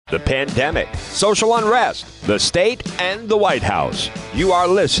the pandemic, social unrest, the state, and the White House. You are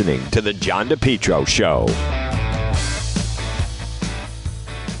listening to The John DePetro Show.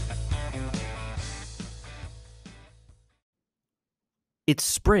 It's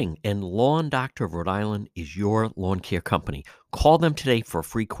spring, and Lawn Doctor of Rhode Island is your lawn care company. Call them today for a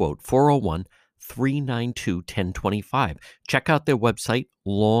free quote, 401-392-1025. Check out their website,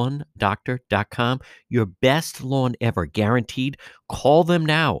 lawndoctor.com. Your best lawn ever, guaranteed. Call them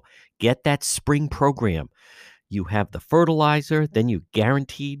now. Get that spring program. You have the fertilizer, then you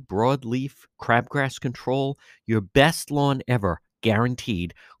guaranteed broadleaf crabgrass control. Your best lawn ever,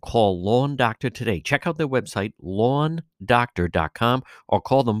 guaranteed. Call Lawn Doctor today. Check out their website, lawndoctor.com, or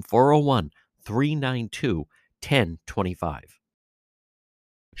call them 401-392-1025.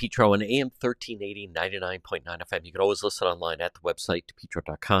 Petro on AM 1380, 99.9 FM. You can always listen online at the website,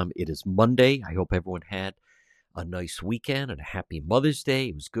 depetro.com. It is Monday. I hope everyone had a nice weekend and a happy Mother's Day.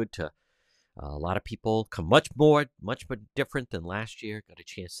 It was good to a lot of people come much more different than last year. Got a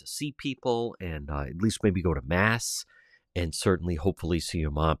chance to see people and at least maybe go to Mass and certainly, hopefully, see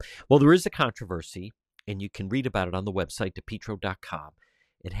your mom. Well, there is a controversy, and you can read about it on the website, depetro.com.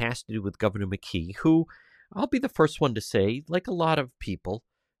 It has to do with Governor Mckee, who I'll be the first one to say, like a lot of people,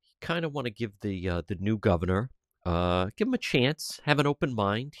 kind of want to give the new governor, give him a chance, have an open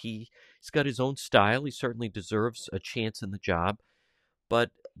mind. He's got his own style. He certainly deserves a chance in the job.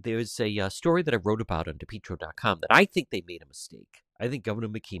 But there's a story that I wrote about on depetro.com that I think they made a mistake. I think Governor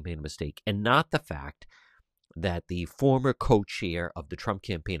Mckee made a mistake, and not the fact that the former co-chair of the Trump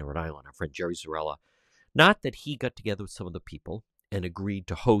campaign in Rhode Island, our friend Jerry Zarella, not that he got together with some of the people and agreed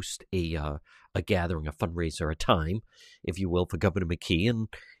to host a gathering, a fundraiser, a time, if you will, for Governor Mckee. And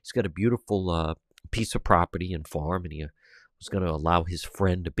he's got a beautiful piece of property and farm, and he was going to allow his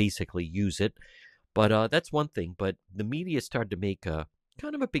friend to basically use it. But that's one thing. But the media started to make a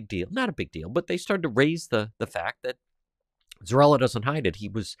kind of a big deal. Not a big deal, but they started to raise the fact that Zarella doesn't hide it. He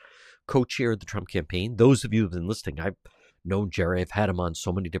was co-chair of the Trump campaign. Those of you who have been listening, I've known Jerry. I've had him on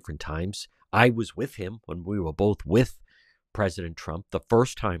so many different times. I was with him when we were both with President Trump the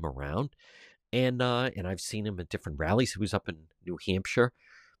first time around. And I've seen him at different rallies. He was up in New Hampshire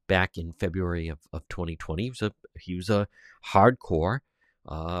back in February of 2020. He was a hardcore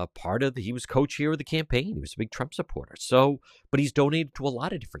he was co-chair of the campaign. He was a big Trump supporter. But he's donated to a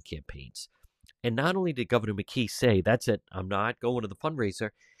lot of different campaigns. And not only did Governor Mckee say, that's it, I'm not going to the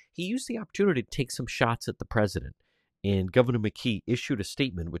fundraiser, he used the opportunity to take some shots at the president. And Governor Mckee issued a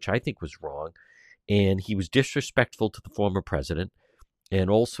statement, which I think was wrong. And he was disrespectful to the former president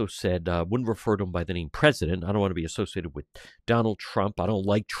and also said, wouldn't refer to him by the name president. I don't want to be associated with Donald Trump. I don't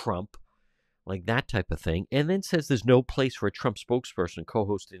like Trump. Like that type of thing, and then says there's no place for a Trump spokesperson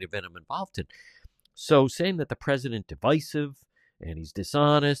co-hosting an event I'm involved in. So saying that the president divisive and he's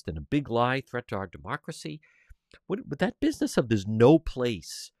dishonest and a big lie, threat to our democracy, with that business of there's no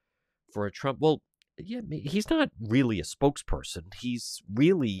place for a Trump, well, yeah, he's not really a spokesperson. He's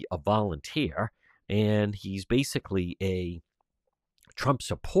really a volunteer, and he's basically a Trump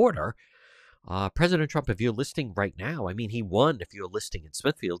supporter. President Trump, if you're listening right now, I mean, he won. If you're listing in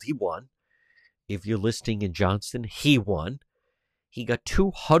Smithfield, he won. If you're listing in Johnston, he won. He got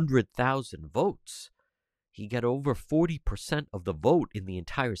 200,000 votes. He got over 40% of the vote in the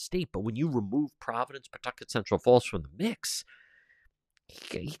entire state. But when you remove Providence, Pawtucket, Central Falls from the mix,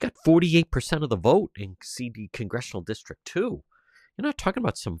 he got 48% of the vote in CD Congressional District 2. You're not talking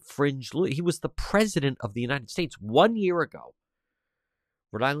about some fringe. He was the president of the United States 1 year ago.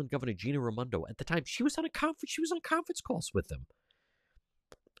 Rhode Island Governor Gina Raimondo, at the time, she was on conference calls with him.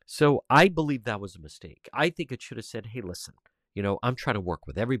 So I believe that was a mistake. I think it should have said, hey, listen, I'm trying to work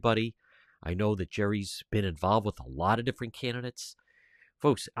with everybody. I know that Jerry's been involved with a lot of different candidates.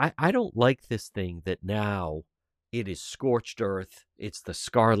 Folks, I don't like this thing that now it is scorched earth. It's the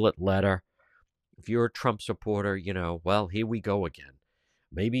scarlet letter. If you're a Trump supporter, well, here we go again.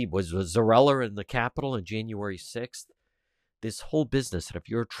 Maybe was Zarella in the Capitol on January 6th? This whole business that if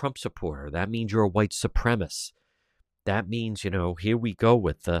you're a Trump supporter, that means you're a white supremacist. That means, here we go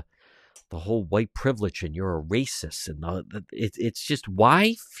with the whole white privilege and you're a racist. And it's just,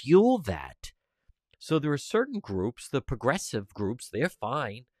 why fuel that? So there are certain groups, the progressive groups, they're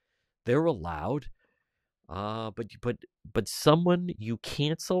fine. They're allowed. But someone you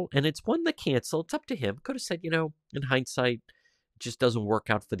cancel, and it's one that cancel, it's up to him. Could have said, in hindsight, it just doesn't work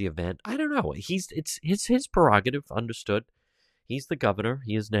out for the event. I don't know. It's his prerogative, understood. He's the governor.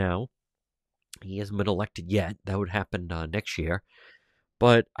 He is now. He hasn't been elected yet. That would happen next year.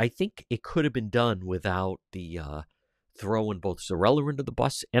 But I think it could have been done without the throwing both Zarella into the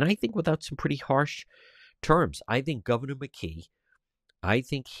bus, and I think without some pretty harsh terms. I think Governor Mckee I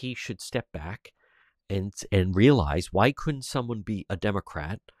think he should step back and realize, why couldn't someone be a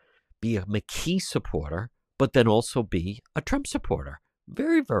Democrat, be a Mckee supporter, but then also be a Trump supporter?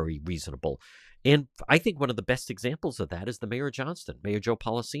 Very, very reasonable. And I think one of the best examples of that is the mayor of Johnston, Mayor Joe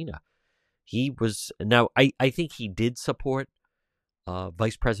Policina. I think he did support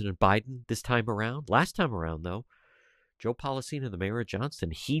Vice President Biden this time around. Last time around, though, Joe Policina, the mayor of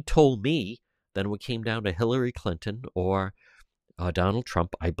Johnston, he told me that when it came down to Hillary Clinton or Donald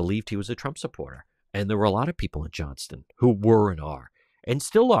Trump, I believed he was a Trump supporter. And there were a lot of people in Johnston who were and are, and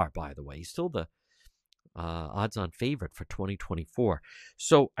still are, by the way. He's still the odds-on favorite for 2024.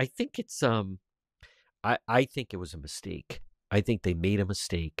 So I think I think it was a mistake. I think they made a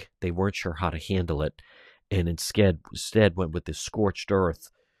mistake. They weren't sure how to handle it, and instead went with this scorched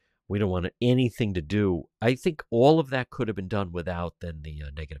earth. We don't want anything to do. I think all of that could have been done without then the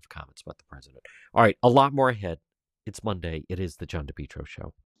negative comments about the president. All right, a lot more ahead. It's Monday. It is the John DePietro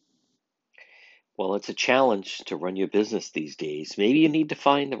Show. Well, it's a challenge to run your business these days. Maybe you need to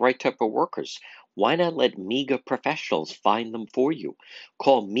find the right type of workers. Why not let Mckee Professionals find them for you?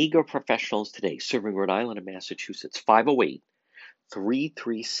 Call Mckee Professionals today, serving Rhode Island and Massachusetts,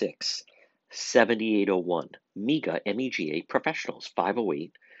 508-336-7801. Mckee, M-E-G-A, Professionals,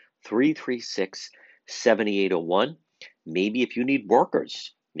 508-336-7801. Maybe if you need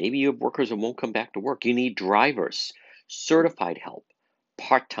workers, maybe you have workers that won't come back to work. You need drivers, certified help,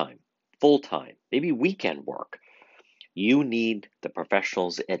 part-time, full-time, maybe weekend work. You need the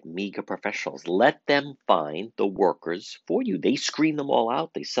professionals at Mckee Professionals. Let them find the workers for you. They screen them all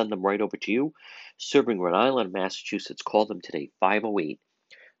out. They send them right over to you. Serving Rhode Island, Massachusetts. Call them today,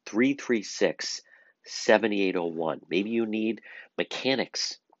 508-336-7801. Maybe you need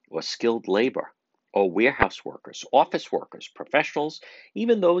mechanics or skilled labor or warehouse workers, office workers, professionals,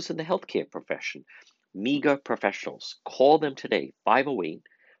 even those in the healthcare profession. Mckee Professionals. Call them today,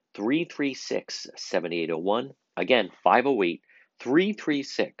 508-336-7801. Again,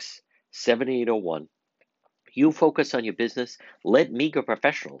 508-336-7801. You focus on your business. Let Mckee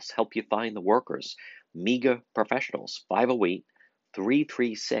Professionals help you find the workers. Mckee Professionals,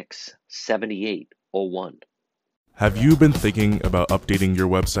 508-336-7801. Have you been thinking about updating your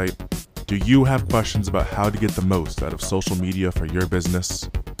website? Do you have questions about how to get the most out of social media for your business?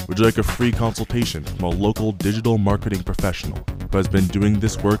 Would you like a free consultation from a local digital marketing professional who has been doing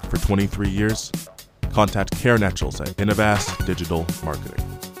this work for 23 years? Contact Karen Etchels at Innovast Digital Marketing.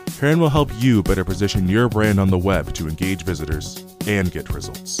 Karen will help you better position your brand on the web to engage visitors and get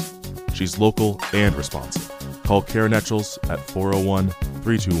results. She's local and responsive. Call Karen Etchels at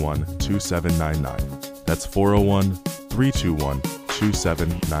 401-321-2799. That's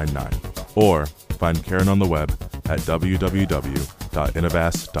 401-321-2799. Or find Karen on the web at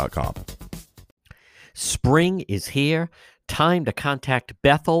www.innovast.com. Spring is here. Time to contact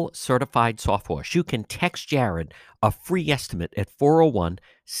Bethel Certified Soft Wash. You can text Jared a free estimate at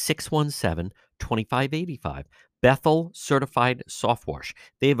 401-617-2585. Bethel Certified Soft Wash.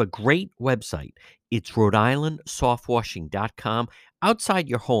 They have a great website. It's RhodeIslandSoftwashing.com. Outside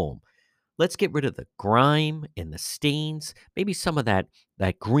your home, let's get rid of the grime and the stains, maybe some of that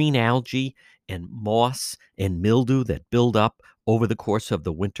green algae and moss and mildew that build up over the course of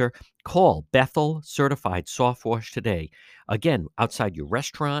the winter. Call Bethel Certified Soft Wash today. Again, outside your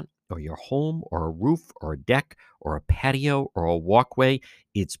restaurant or your home or a roof or a deck or a patio or a walkway,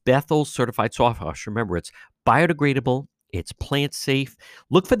 it's Bethel Certified Soft Wash. Remember, it's biodegradable, it's plant safe.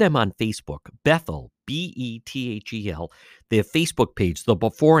 Look for them on Facebook, Bethel, Bethel. Their Facebook page, the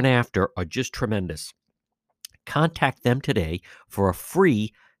before and after, are just tremendous. Contact them today for a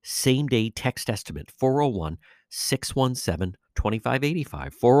free same-day text estimate,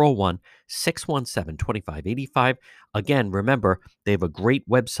 401-617-2585, 401-617-2585. Again, remember, they have a great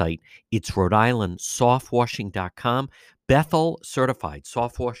website. It's RhodeIslandSoftwashing.com. Bethel Certified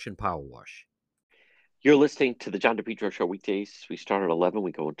Soft Wash and Power Wash. You're listening to the John DePietro Show weekdays. We start at 11.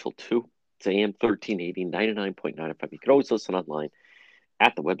 We go until 2. It's AM 1380, 99.9 FM. You can always listen online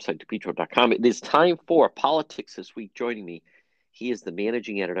at the website, depetro.com. It is time for politics this week. Joining me, he is the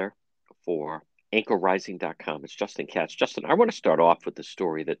managing editor for anchorrising.com. It's Justin Katz. Justin, I want to start off with the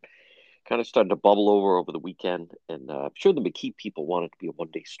story that kind of started to bubble over the weekend. And I'm sure the Mckee people want it to be a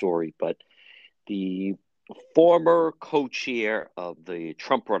one-day story, but the former co-chair of the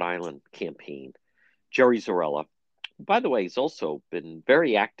Trump Rhode Island campaign, Jerry Zarella, by the way, he's also been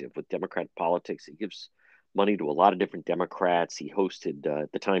very active with Democrat politics. He gives money to a lot of different Democrats. He hosted,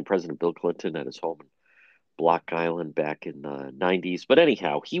 at the time, President Bill Clinton at his home in Block Island back in the 90s. But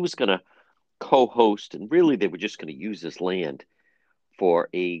anyhow, he was going to co-host, and really they were just going to use this land for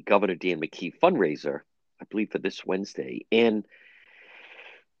a Governor Dan Mckee fundraiser, I believe, for this Wednesday. And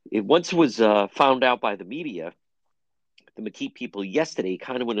once it was found out by the media, the Mckee people yesterday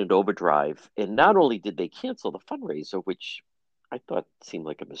kind of went into overdrive. And not only did they cancel the fundraiser, which I thought seemed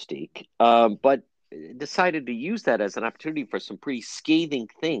like a mistake, but decided to use that as an opportunity for some pretty scathing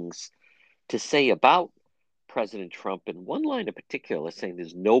things to say about President Trump. And one line in particular saying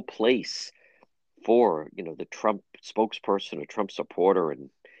there's no place for, the Trump spokesperson or Trump supporter and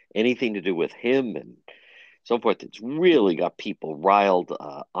anything to do with him and so forth. It's really got people riled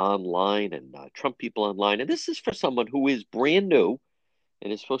online and Trump people online. And this is for someone who is brand new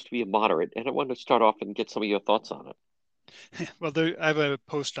and is supposed to be a moderate. And I want to start off and get some of your thoughts on it. Well, I have a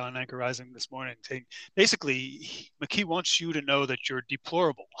post on Anchor Rising this morning saying basically Mckee wants you to know that you're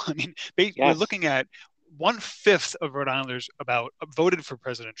deplorable. I mean, we're looking at 1/5 of Rhode Islanders voted for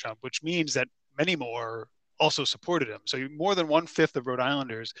President Trump, which means that many more also supported him. So more than 1/5 of Rhode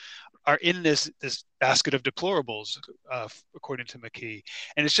Islanders are in this basket of deplorables, according to Mckee.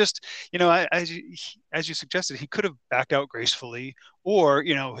 And it's just, as you suggested, he could have backed out gracefully, or,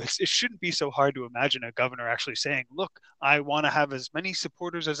 it shouldn't be so hard to imagine a governor actually saying, look, I want to have as many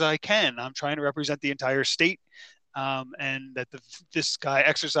supporters as I can. I'm trying to represent the entire state. And that this guy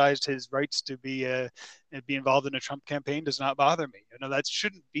exercised his rights to be involved in a Trump campaign does not bother me. That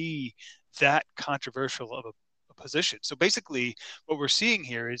shouldn't be that controversial of a position. So basically, what we're seeing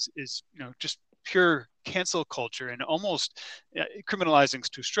here is just pure cancel culture, and almost criminalizing is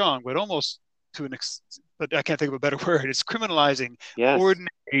too strong, but almost to but I can't think of a better word. It's criminalizing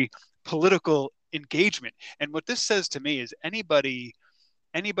ordinary political engagement. And what this says to me is anybody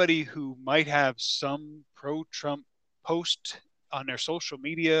who might have some pro-Trump post on their social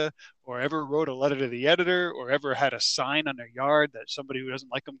media, or ever wrote a letter to the editor, or ever had a sign on their yard that somebody who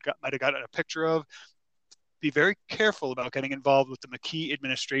doesn't like them might have gotten a picture of, be very careful about getting involved with the Mckee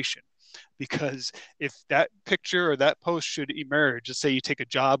administration. Because if that picture or that post should emerge, let's say you take a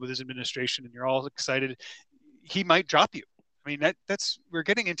job with his administration and you're all excited, he might drop you. I mean, we're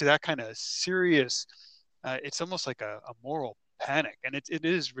getting into that kind of serious, it's almost like a moral panic, and it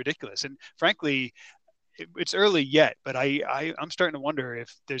is ridiculous. And frankly, it's early yet, but I'm starting to wonder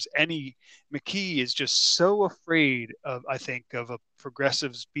if there's any. Mckee is just so afraid of a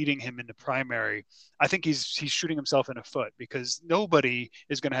progressives beating him in the primary. I think he's shooting himself in the foot, because nobody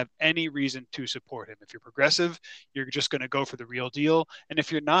is going to have any reason to support him. If you're progressive, you're just going to go for the real deal, and if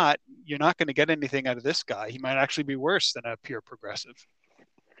you're not going to get anything out of this guy. He might actually be worse than a pure progressive.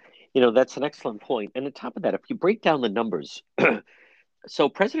 That's an excellent point. And on top of that, if you break down the numbers, so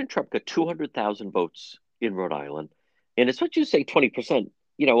President Trump got 200,000 votes in Rhode Island. And it's what you say, 20%.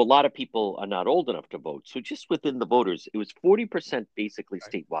 A lot of people are not old enough to vote. So just within the voters, it was 40% basically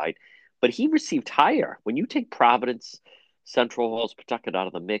statewide. But he received higher. When you take Providence, Central Falls, Pawtucket out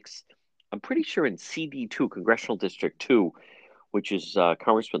of the mix, I'm pretty sure in CD2, Congressional District 2, which is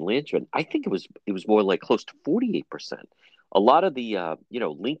Congressman Langevin, I think it was more like close to 48%. A lot of the,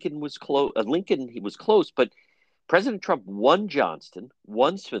 Lincoln was close. Lincoln, he was close, but President Trump won Johnston,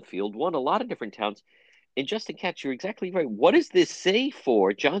 won Smithfield, won a lot of different towns. And Justin Katz, you're exactly right. What does this say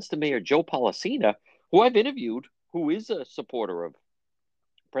for Johnston Mayor Joe Policina, who I've interviewed, who is a supporter of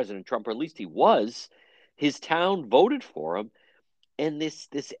President Trump, or at least he was? His town voted for him. And this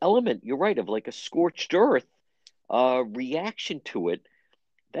element, you're right, of like a scorched earth reaction to it,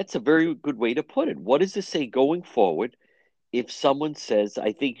 that's a very good way to put it. What does this say going forward? If someone says,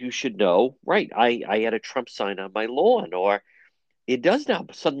 I think you should know, right, I had a Trump sign on my lawn, or it does now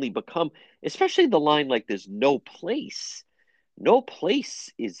suddenly become, especially the line like there's no place. No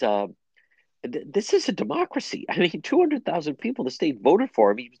place is, this is a democracy. I mean, 200,000 people, the state voted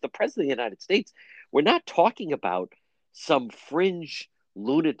for him. He was the president of the United States. We're not talking about some fringe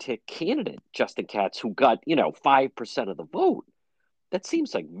lunatic candidate, Justin Katz, who got, 5% of the vote. That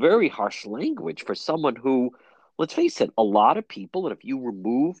seems like very harsh language for someone who, let's face it, a lot of people, and if you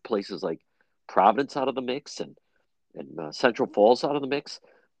remove places like Providence out of the mix and Central Falls out of the mix,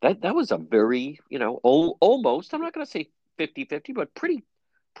 that was a very, almost, I'm not going to say 50-50, but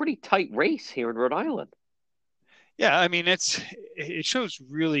pretty tight race here in Rhode Island. Yeah, I mean, it shows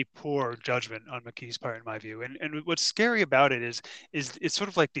really poor judgment on Mckee's part, in my view. And what's scary about it is it's sort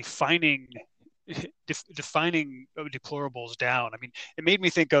of like defining deplorables down. I mean, it made me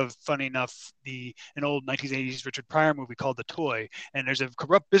think of, funny enough, an old 1980s Richard Pryor movie called The Toy. And there's a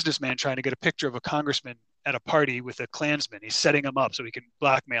corrupt businessman trying to get a picture of a congressman at a party with a Klansman. He's setting him up so he can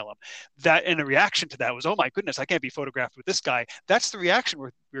blackmail him. That, and a reaction to that was, oh my goodness, I can't be photographed with this guy. That's the reaction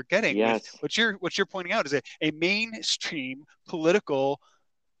we're getting. Yes. With what you're pointing out is a mainstream political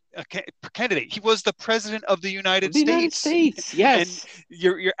candidate. He was the president of the United The United States. States, And yes.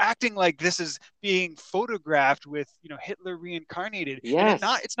 you're acting like this is being photographed with, Hitler reincarnated. And Yes.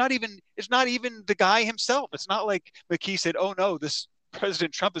 it's not even the guy himself. It's not like Mckee said, "Oh no, this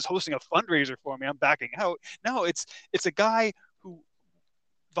President Trump is hosting a fundraiser for me. I'm backing out." No, it's a guy who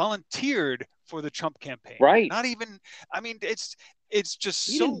volunteered for the Trump campaign. Right. Not even, I mean, it's just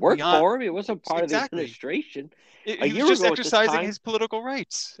He so didn't work beyond. for him. It wasn't part of the Exactly. administration. A He was year just ago at this exercising time, his political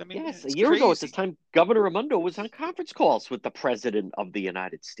rights. I mean, yes, a it's year ago at this crazy. time, Governor Raimondo was on conference calls with the president of the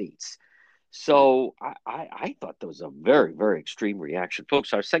United States. So I thought that was a very, very extreme reaction.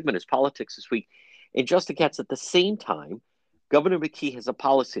 Folks, our segment is politics this week. And Justin Katz, at the same time, Governor McKee has a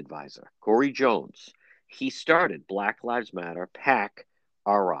policy advisor, Corey Jones. He started Black Lives Matter, PAC,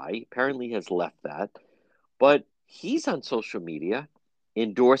 RI, apparently has left that. But he's on social media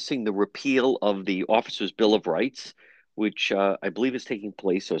endorsing the repeal of the Officers' Bill of Rights, which I believe is taking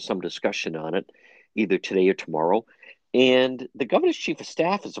place, or some discussion on it, either today or tomorrow. And the governor's chief of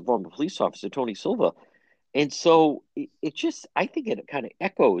staff is a former police officer, Tony Silva. And so it just, I think it kind of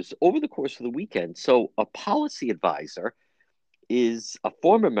echoes over the course of the weekend. So a policy advisor is a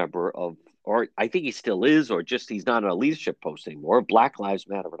former member of, or I think he still is, or just he's not on a leadership post anymore, Black Lives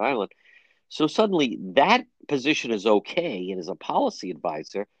Matter Rhode Island. So suddenly that position is okay, and as a policy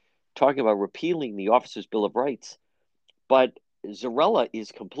advisor, talking about repealing the Officers' Bill of Rights. But Zarella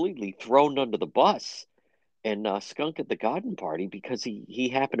is completely thrown under the bus and skunk at the garden party because he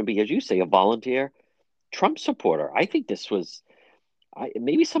happened to be, as you say, a volunteer Trump supporter. I think this was,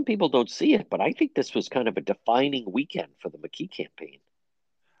 maybe some people don't see it, but I think this was kind of a defining weekend for the McKee campaign.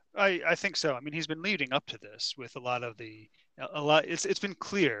 I think so. I mean, he's been leading up to this with a lot. It's been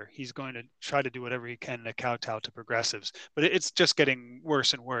clear he's going to try to do whatever he can to kowtow to progressives, but it's just getting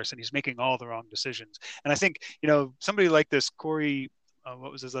worse and worse, and he's making all the wrong decisions. And I think somebody like this Corey,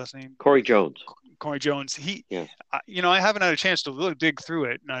 what was his last name? Corey Jones. Corey Jones. Yes. I haven't had a chance to really dig through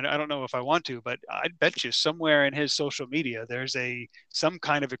it, and I don't know if I want to, but I'd bet you somewhere in his social media there's some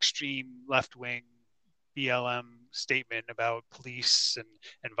kind of extreme left wing BLM statement about police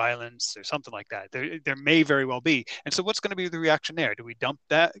and violence or something like that. There may very well be. And so what's going to be the reaction there? Do we dump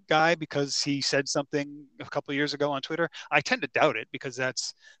that guy because he said something a couple of years ago on Twitter? I tend to doubt it, because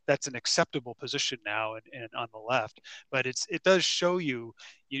that's an acceptable position now and on the left. But it does show you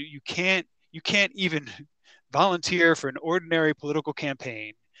can't even volunteer for an ordinary political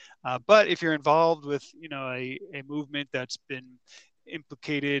campaign. But if you're involved with a movement that's been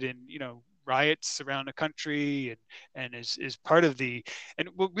implicated in riots around the country and is part of and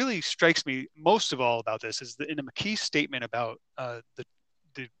what really strikes me most of all about this is in the McKee statement about the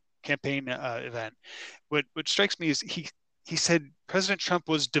campaign event, what strikes me is he said President Trump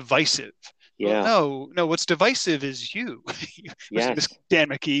was divisive. Yeah. Well, no, what's divisive is you. Yes. Dan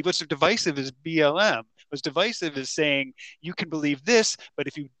McKee. What's divisive is BLM. What's divisive is saying you can believe this, but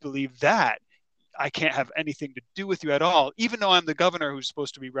if you believe that, I can't have anything to do with you at all, even though I'm the governor who's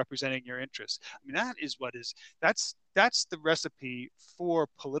supposed to be representing your interests. I mean, that's the recipe for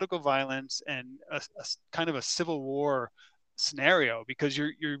political violence and a kind of a civil war scenario, because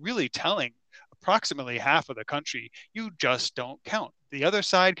you're really telling approximately half of the country you just don't count. The other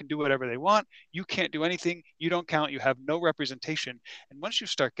side can do whatever they want. You can't do anything. You don't count. You have no representation. And once you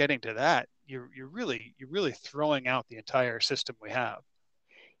start getting to that, you're really throwing out the entire system we have.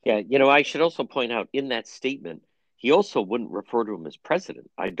 Yeah, I should also point out in that statement, he also wouldn't refer to him as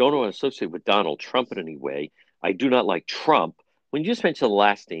president. I don't want to associate with Donald Trump in any way. I do not like Trump. When you just mention the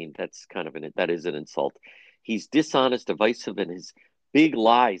last name, that's that is an insult. He's dishonest, divisive, and his big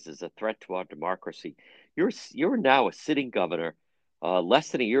lies is a threat to our democracy. You're now a sitting governor. Less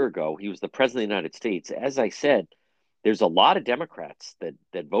than a year ago, he was the president of the United States. As I said, there's a lot of Democrats that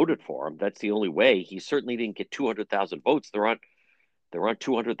voted for him. That's the only way. He certainly didn't get 200,000 votes. There aren't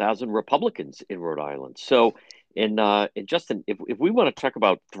 200,000 Republicans in Rhode Island. So, and Justin, if we want to talk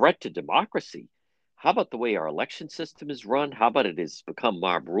about threat to democracy, how about the way our election system is run? How about it has become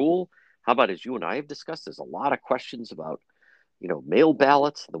mob rule? How about, as you and I have discussed, there's a lot of questions about, mail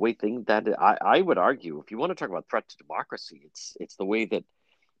ballots, the way I would argue, if you want to talk about threat to democracy, it's the way that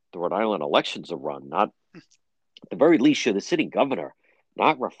the Rhode Island elections are run. Not, at the very least, you're the sitting governor,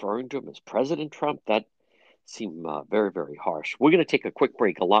 not referring to him as President Trump. That seem very, very harsh. We're going to take a quick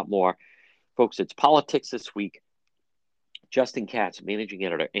break. A lot more. Folks, it's politics this week. Justin Katz, managing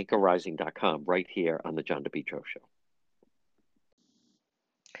editor, anchorrising.com, right here on the John DePietro Show.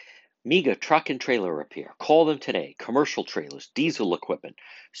 Mckee Truck and Trailer Repair. Call them today. Commercial trailers, diesel equipment,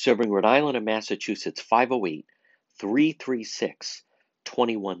 serving Rhode Island and Massachusetts.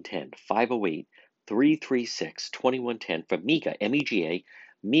 508-336-2110. 508-336-2110 for Mckee, MEGA,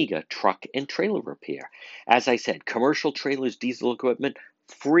 Mckee Truck and Trailer Repair. As I said, commercial trailers, diesel equipment,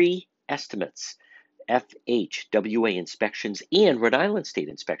 free estimates, FHWA inspections, and Rhode Island State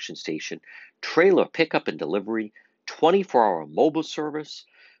Inspection Station, trailer pickup and delivery, 24-hour mobile service,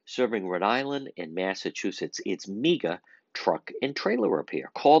 serving Rhode Island and Massachusetts. It's Mckee Truck and Trailer Repair.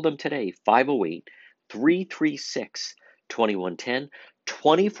 Call them today, 508-336-2110,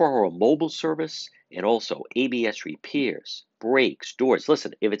 24-hour mobile service, and also ABS repairs, brakes, doors.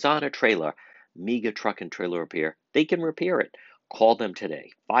 Listen, if it's on a trailer, Mckee Truck and Trailer Repair, they can repair it. Call them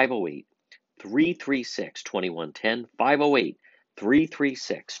today, 508-336-2110,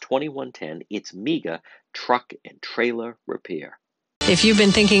 508-336-2110. It's Mckee Truck and Trailer Repair. If you've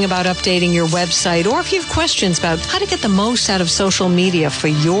been thinking about updating your website, or if you have questions about how to get the most out of social media for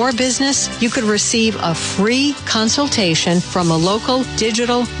your business, you could receive a free consultation from a local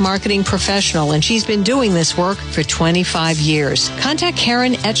digital marketing professional, and she's been doing this work for 25 years. Contact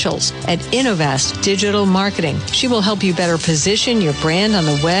Karen Etchels at Innovast Digital Marketing. She will help you better position your brand on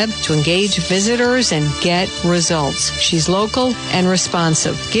the web to engage visitors and get results. She's local and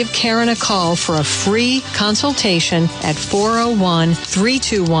responsive. Give Karen a call for a free consultation at 401-321-2799.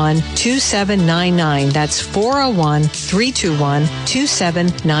 That's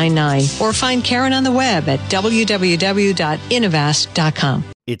 401-321-2799. Or find Karen on the web at www.innovast.com.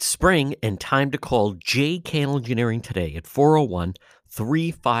 It's spring and time to call JK Engineering today at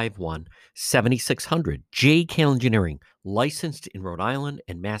 401-351-7600. JK Engineering, licensed in Rhode Island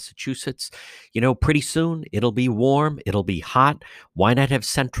and Massachusetts. You know, pretty soon it'll be warm, it'll be hot. Why not have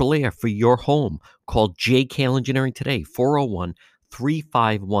central air for your home? Call JK Engineering today,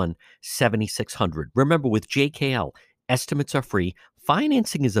 401-351-7600. Remember, with JKL, estimates are free.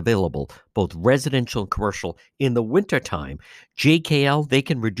 Financing is available, both residential and commercial. In the wintertime, JKL, they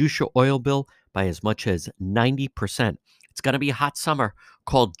can reduce your oil bill by as much as 90%. It's going to be a hot summer.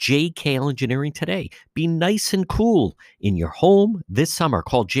 Call JKL Engineering today. Be nice and cool in your home this summer.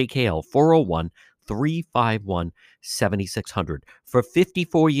 Call JKL, 401-351-7600. For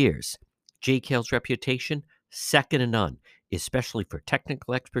 54 years, JKL's reputation, second to none, especially for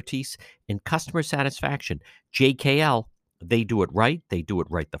technical expertise and customer satisfaction. JKL, they do it right. They do it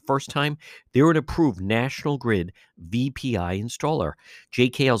right the first time. They're an approved National Grid VPI installer.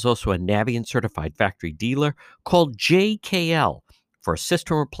 JKL is also a Navient certified factory dealer. Call JKL for a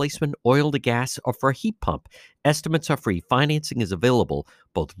system replacement, oil to gas, or for a heat pump. Estimates are free. Financing is available,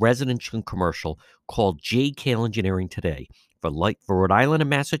 both residential and commercial. Call JKL Engineering today. For Rhode Island and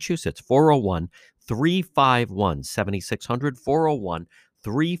Massachusetts, 401-351-7600,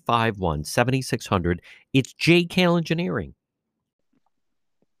 401-351-7600. It's JKL Engineering.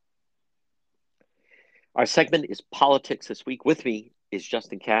 Our segment is Politics This Week. With me is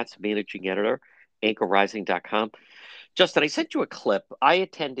Justin Katz, managing editor, anchorrising.com. Justin, I sent you a clip. I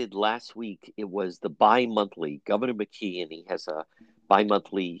attended last week. It was the bi-monthly Governor Mckee, and he has a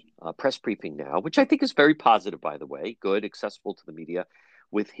bi-monthly press briefing now, which I think is very positive, by the way, good, accessible to the media,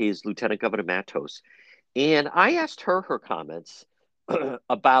 with his Lieutenant Governor Matos. And I asked her comments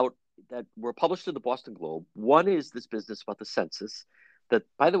about that were published in the Boston Globe. One is this business about the census that,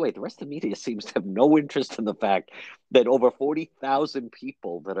 by the way, the rest of the media seems to have no interest in the fact that over 40,000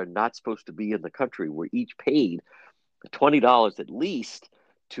 people that are not supposed to be in the country were each paid $20 at least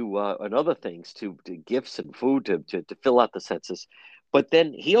to and other things, to gifts and food to fill out the census. But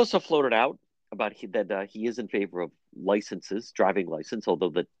then he also floated out about that he is in favor of licenses, driving license,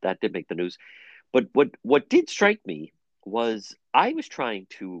 although that did make the news. But what did strike me was I was trying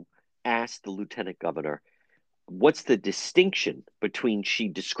to ask the lieutenant governor, what's the distinction between, she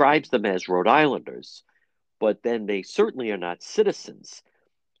describes them as Rhode Islanders, but then they certainly are not citizens.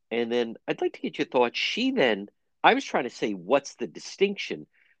 And then I'd like to get your thoughts. I was trying to say, what's the distinction?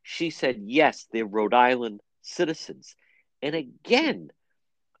 She said, yes, they're Rhode Island citizens. And again,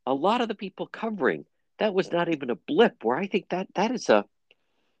 a lot of the people covering, that was not even a blip, where I think that is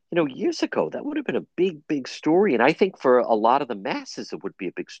years ago, that would have been a big, big story. And I think for a lot of the masses, it would be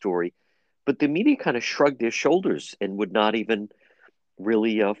a big story. But the media kind of shrugged their shoulders and would not even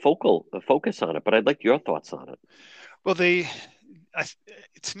really focus on it. But I'd like your thoughts on it. Well, to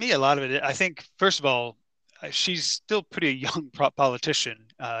me, a lot of it, I think, first of all, she's still pretty young politician.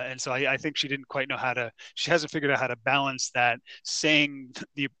 And so I think she didn't quite know she hasn't figured out how to balance that, saying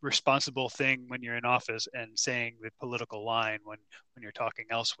the responsible thing when you're in office and saying the political line when you're talking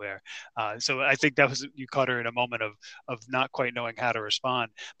elsewhere. So I think you caught her in a moment of not quite knowing how to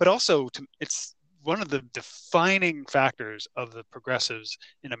respond. But also, it's one of the defining factors of the progressives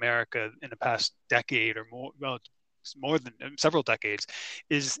in America in the past decade or more, well, more than several decades,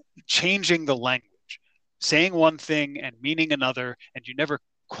 is changing the language. Saying one thing and meaning another, and you never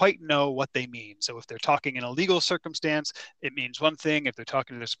quite know what they mean. So if they're talking in a legal circumstance, it means one thing. If they're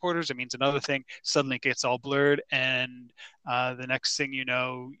talking to their supporters, it means another thing. Suddenly it gets all blurred. And the next thing you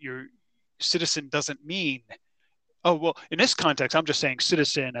know, your citizen doesn't mean, oh, well, in this context, I'm just saying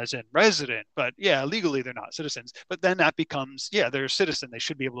citizen as in resident, but yeah, legally they're not citizens. But then that becomes, yeah, they're a citizen. They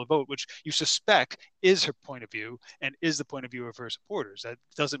should be able to vote, which you suspect is her point of view and is the point of view of her supporters. That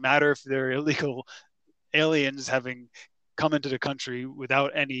doesn't matter if they're illegal aliens having come into the country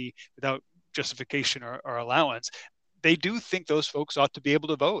without justification or allowance. They do think those folks ought to be able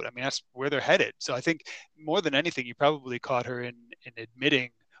to vote. I mean, that's where they're headed. So I think more than anything, you probably caught her in admitting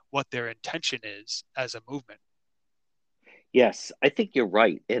what their intention is as a movement. Yes, I think you're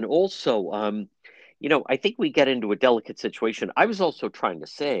right. And also, I think we get into a delicate situation. I was also trying to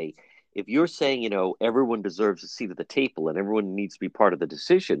say, if you're saying, everyone deserves a seat at the table and everyone needs to be part of the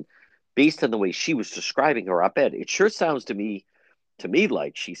decision, based on the way she was describing her op-ed, it sure sounds to me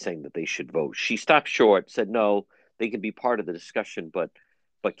like she's saying that they should vote. She stopped short, said no, they can be part of the discussion, but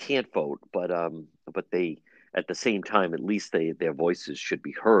can't vote. But they, at the same time, at least their voices should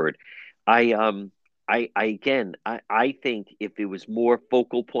be heard. I think if it was more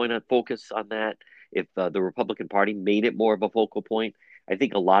focus on that, if the Republican Party made it more of a focal point, I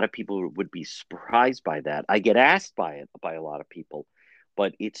think a lot of people would be surprised by that. I get asked by a lot of people,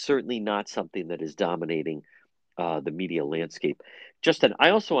 but it's certainly not something that is dominating the media landscape. Justin, I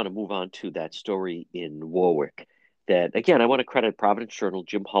also want to move on to that story in Warwick. That again, I want to credit Providence Journal,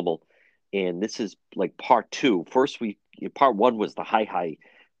 Jim Hummel, and this is like part two. Part one was the high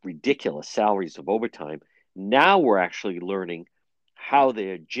ridiculous salaries of overtime. Now we're actually learning how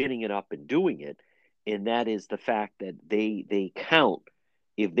they're ginning it up and doing it, and that is the fact that they count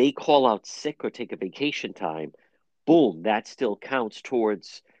if they call out sick or take a vacation time. Boom, that still counts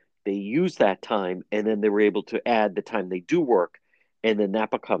towards. They use that time, and then they were able to add the time they do work, and then that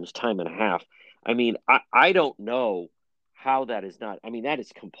becomes time and a half. I mean, I don't know how that is not. I mean, that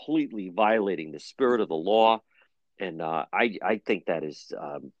is completely violating the spirit of the law. And I think that is,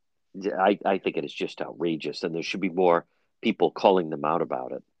 I think it is just outrageous, and there should be more people calling them out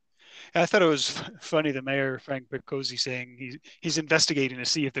about it. I thought it was funny, the mayor, Frank Picozzi, saying he's investigating to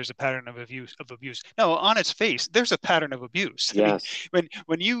see if there's a pattern of abuse. No, on its face, there's a pattern of abuse. Yes. I mean,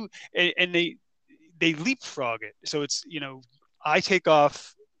 when you and they leapfrog it, so it's I take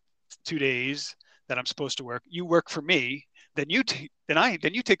off 2 days that I'm supposed to work. You work for me. Then you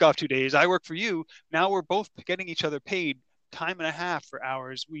take off 2 days. I work for you. Now we're both getting each other paid time and a half for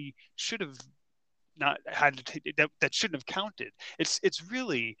hours we should have not had to that shouldn't have counted. It's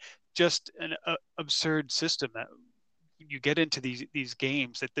really just an absurd system that you get into these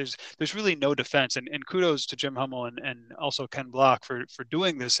games that there's really no defense. And kudos to Jim Hummel and also Ken Block for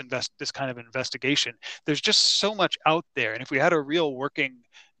doing this kind of investigation. There's just so much out there, and if we had a real working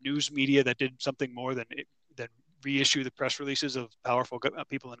news media that did something more than reissue the press releases of powerful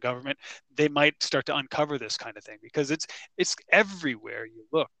people in government, they might start to uncover this kind of thing, because it's everywhere you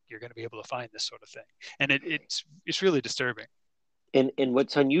look. You're going to be able to find this sort of thing, and it's really disturbing. And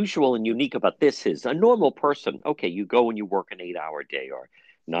what's unusual and unique about this is a normal person, okay, you go and you work an 8-hour day or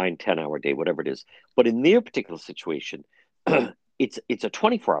 9-10-hour day, whatever it is. But in their particular situation, it's a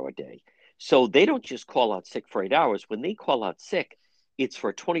 24-hour day. So they don't just call out sick for 8 hours. When they call out sick, it's for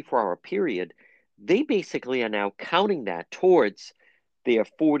a 24-hour period. They basically are now counting that towards their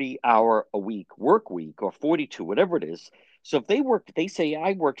 40-hour a week work week, or 42, whatever it is. So if they say,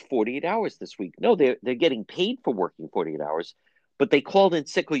 I worked 48 hours this week. No, they're getting paid for working 48 hours. But they called in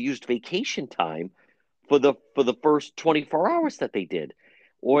sick or used vacation time for the first 24 hours that they did,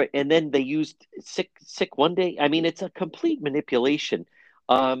 and then they used sick one day. I mean, it's a complete manipulation.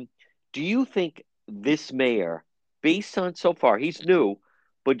 Do you think this mayor, based on so far, he's new,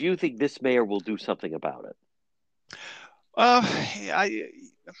 but do you think this mayor will do something about it?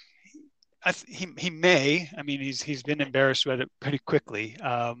 He may. I mean, he's been embarrassed with it pretty quickly.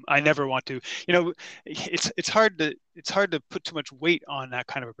 I never want to. It's hard to put too much weight on that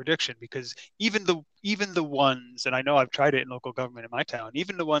kind of a prediction, because even the ones, and I know I've tried it in local government in my town,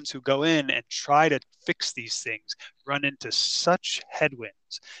 even the ones who go in and try to fix these things run into such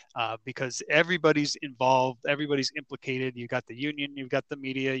headwinds, because everybody's involved, everybody's implicated. You've got the union, you've got the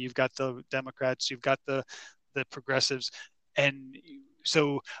media, you've got the Democrats, you've got the progressives, and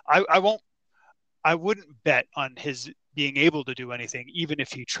so I wouldn't bet on his being able to do anything, even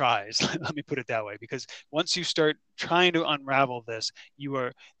if he tries. Let me put it that way, because once you start trying to unravel this,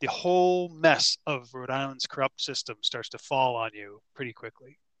 the whole mess of Rhode Island's corrupt system starts to fall on you pretty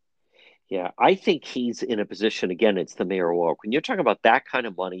quickly. Yeah, I think he's in a position, again, it's the mayor of Warwick. When you're talking about that kind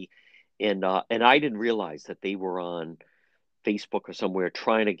of money, and I didn't realize that they were on Facebook or somewhere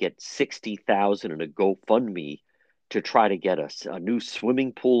trying to get 60,000 in a GoFundMe to try to get a new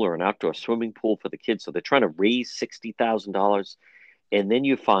swimming pool or an outdoor swimming pool for the kids. So they're trying to raise $60,000. And then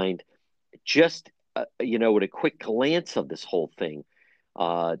you find just, with a quick glance of this whole thing,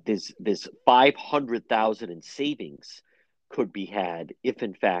 there's 500,000 in savings could be had if,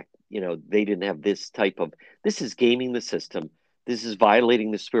 in fact, they didn't have this type of, this is gaming the system. This is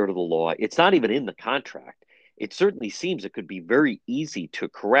violating the spirit of the law. It's not even in the contract. It certainly seems it could be very easy to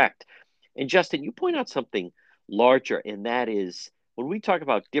correct. And Justin, you point out something larger, and that is when we talk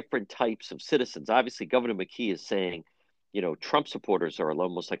about different types of citizens, obviously Governor Mckee is saying, Trump supporters are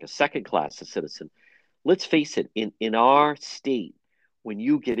almost like a second class of citizen. Let's face it, in our state, when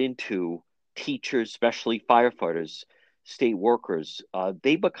you get into teachers, especially firefighters, state workers,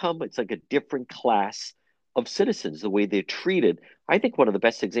 it's like a different class of citizens, the way they're treated. I think one of the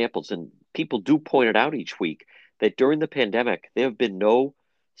best examples, and people do point it out each week, that during the pandemic, there have been no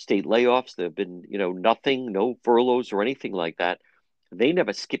state layoffs. There have been, nothing, no furloughs or anything like that. They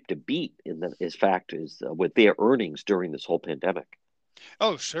never skipped a beat with their earnings during this whole pandemic.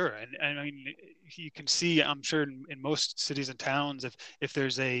 Oh, sure. And I mean, you can see, I'm sure in most cities and towns, if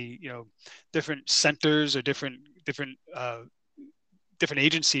there's different centers or different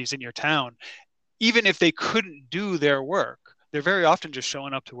agencies in your town, even if they couldn't do their work, they're very often just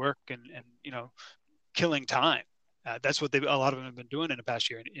showing up to work and killing time. That's what a lot of them have been doing in the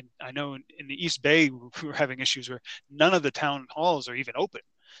past year. And I know in the East Bay, we were having issues where none of the town halls are even open.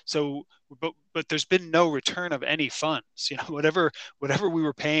 So, but there's been no return of any funds. Whatever we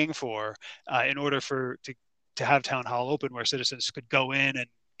were paying for in order to have town hall open, where citizens could go in and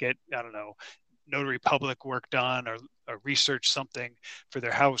get, notary public work done or research something for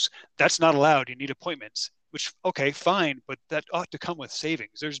their house. That's not allowed. You need appointments, which, okay, fine, but that ought to come with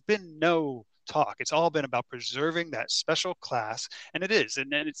savings. There's been no talk. It's all been about preserving that special class, and it is,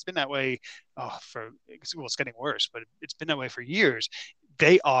 and it's been that way it's getting worse, but it's been that way for years.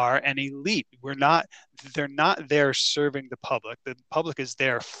 They are an elite. They're not there serving the public. The public is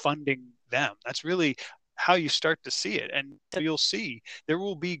there funding them. That's really how you start to see it. And you'll see there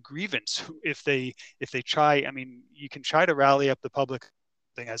will be grievance if they try. I mean, you can try to rally up the public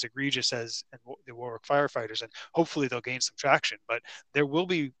thing as egregious as the Warwick firefighters, and hopefully they'll gain some traction, but there will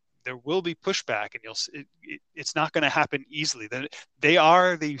be pushback, and it's not going to happen easily. They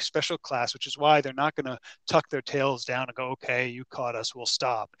are the special class, which is why they're not going to tuck their tails down and go, okay, you caught us, we'll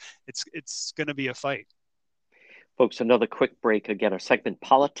stop. It's going to be a fight. Folks, another quick break. Again, our segment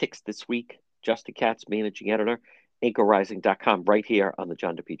Politics this week. Justin Katz, managing editor, anchorrising.com, right here on the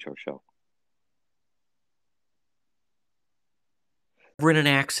John DePietro Show. We're in an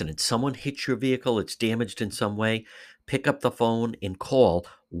accident. Someone hits your vehicle. It's damaged in some way. Pick up the phone and call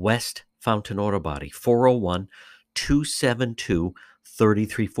West Fountain Auto Body,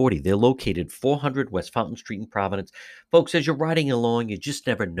 401-272-3340. They're located 400 West Fountain Street in Providence. Folks, as you're riding along, you just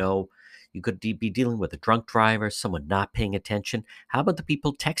never know. You could be dealing with a drunk driver, someone not paying attention. How about the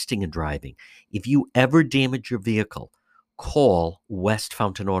people texting and driving? If you ever damage your vehicle, call West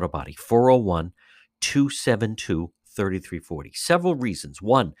Fountain Auto Body, 401-272-3340. Several reasons.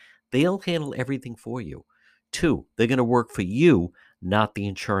 One, they'll handle everything for you. Two, they're going to work for you, not the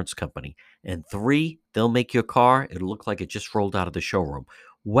insurance company. And three, they'll make your car, it'll look like it just rolled out of the showroom.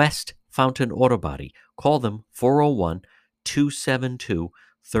 West Fountain Auto Body. Call them,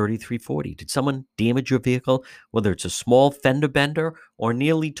 401-272-3340. Did someone damage your vehicle? Whether it's a small fender bender or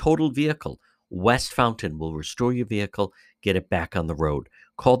nearly totaled vehicle, West Fountain will restore your vehicle, get it back on the road.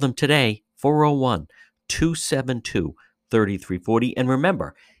 Call them today, 401-272-3340. And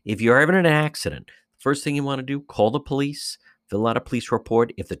remember, if you're ever in an accident, first thing you want to do, call the police, fill out a police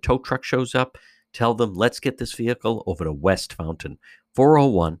report. If the tow truck shows up, tell them, let's get this vehicle over to West Fountain,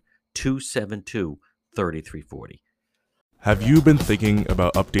 401-272-3340. Have you been thinking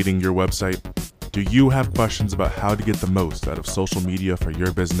about updating your website? Do you have questions about how to get the most out of social media for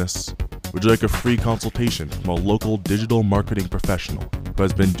your business? Would you like a free consultation from a local digital marketing professional who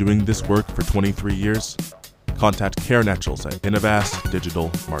has been doing this work for 23 years? Contact Karen Etchels at Innovast Digital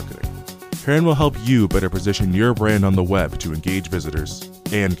Marketing. Karen will help you better position your brand on the web to engage visitors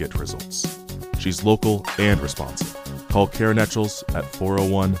and get results. She's local and responsive. Call Karen Etchels at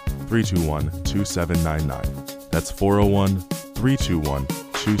 401-321-2799. That's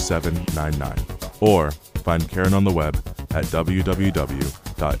 401-321-2799. Or find Karen on the web at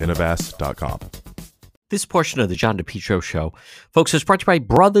www.innovast.com. This portion of the John DePietro Show, folks, is brought to you by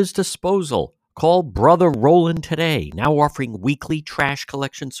Brothers Disposal. Call Brother Roland today, now offering weekly trash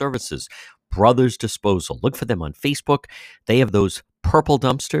collection services. Brothers Disposal. Look for them on Facebook. They have those purple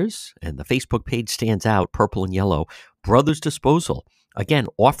dumpsters, and the Facebook page stands out, purple and yellow. Brothers Disposal, again,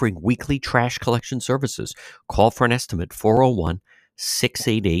 offering weekly trash collection services. Call for an estimate,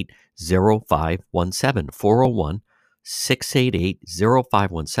 401-688-0517,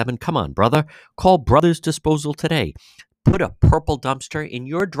 401-688-0517. Come on, brother. Call Brothers Disposal today. Put a purple dumpster in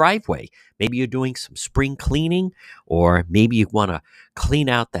your driveway. Maybe you're doing some spring cleaning, or maybe you want to clean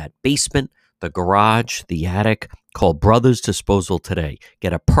out that basement, the garage, the attic. Call Brothers Disposal today.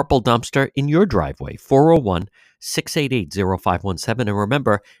 Get a purple dumpster in your driveway, 401-688-0517. And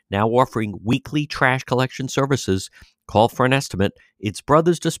remember, now offering weekly trash collection services. Call for an estimate. It's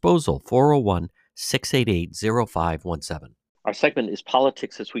Brothers Disposal, 401-688-0517. Our segment is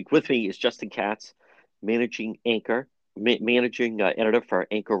Politics This Week. With me is Justin Katz, managing editor for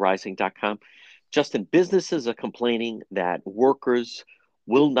anchorrising.com. Justin, businesses are complaining that workers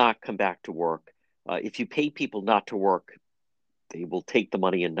will not come back to work. If you pay people not to work, they will take the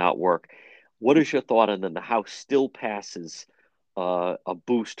money and not work. What is your thought on then? The House still passes a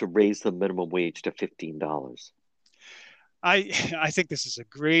boost to raise the minimum wage to $15. I think this is a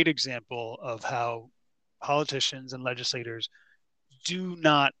great example of how politicians and legislators do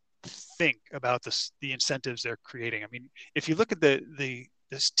not think about the incentives they're creating. I mean, if you look at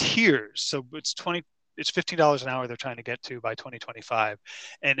this tiers, so it's $15 an hour they're trying to get to by 2025,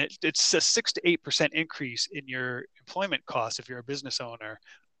 and it's a 6 to 8% increase in your employment costs if you're a business owner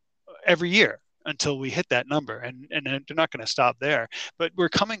every year until we hit that number, and they're not going to stop there. But we're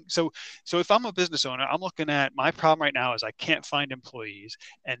coming. So if I'm a business owner, I'm looking at my problem right now is I can't find employees,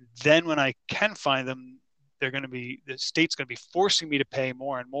 and then when I can find them, the state's going to be forcing me to pay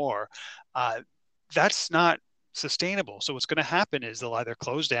more and more. That's not sustainable. So what's going to happen is they'll either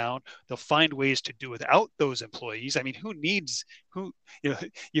close down, they'll find ways to do without those employees. I mean,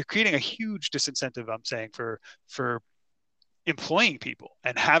 you're creating a huge disincentive, I'm saying, for employing people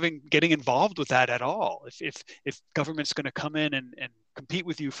and getting involved with that at all. If government's going to come in and compete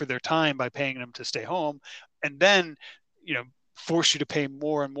with you for their time by paying them to stay home, and then, force you to pay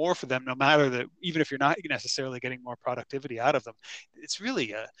more and more for them, no matter that, even if you're not necessarily getting more productivity out of them, it's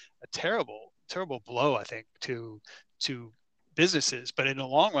really a terrible blow, I think, to businesses. But in the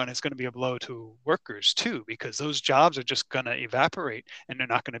long run, it's going to be a blow to workers too, because those jobs are just going to evaporate and they're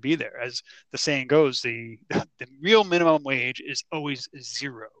not going to be there. As the saying goes, the real minimum wage is always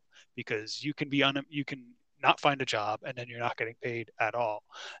zero, because you can not find a job and then you're not getting paid at all.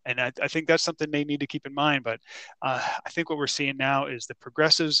 And I think that's something they need to keep in mind. But I think what we're seeing now is the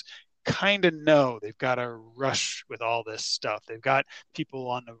progressives kind of know they've got to rush with all this stuff. They've got people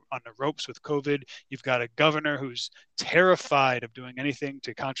on the ropes with COVID. You've got a governor who's terrified of doing anything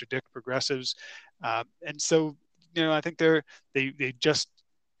to contradict progressives. And so, I think they just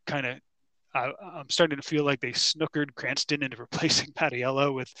kind of, I'm starting to feel like they snookered Cranston into replacing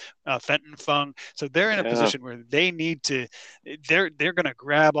Mattiello with Fenton Fung. So they're in a position where they need to, they're going to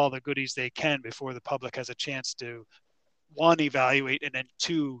grab all the goodies they can before the public has a chance to, one, evaluate, and then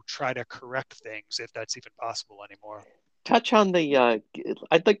two, try to correct things, if that's even possible anymore. Touch on I'd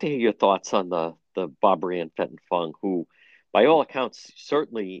like to hear your thoughts on the Barbara Ann Fenton Fung, who, by all accounts,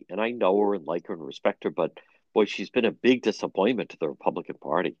 certainly, and I know her and like her and respect her, but boy, she's been a big disappointment to the Republican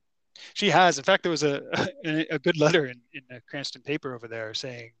Party. She has. In fact, there was a good letter in the Cranston paper over there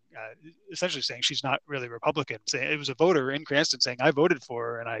saying, essentially saying she's not really Republican. Saying it was a voter in Cranston saying, I voted for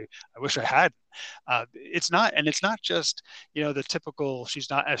her and I wish I hadn't. It's not just, the typical, she's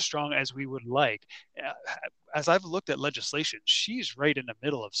not as strong as we would like. As I've looked at legislation, she's right in the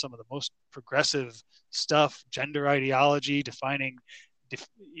middle of some of the most progressive stuff, gender ideology, defining.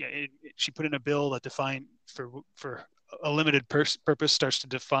 She put in a bill that defined for a limited purpose, starts to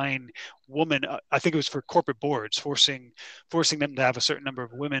define woman. I think it was for corporate boards, forcing them to have a certain number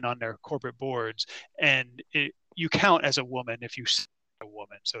of women on their corporate boards, and you count as a woman if you say a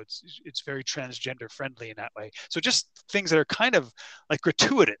woman. So it's very transgender friendly in that way. So just things that are kind of like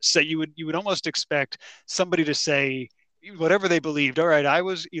gratuitous, that you would almost expect somebody to say, whatever they believed. All right, I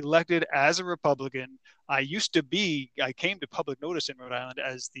was elected as a Republican. I came to public notice in Rhode Island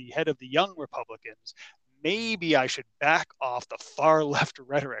as the head of the Young Republicans. Maybe I should back off the far left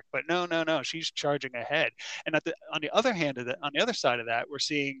rhetoric, but no, she's charging ahead. And on the other side of that, we're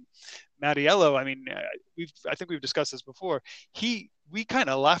seeing Mattiello. I mean, I think we've discussed this before. We kind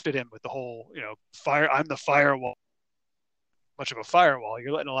of laughed at him with the whole, I'm the firewall. Much of a firewall.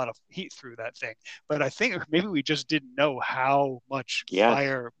 You're letting a lot of heat through that thing. But I think maybe we just didn't know how much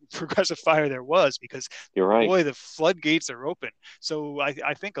progressive fire there was, because you're right. Boy, the floodgates are open. So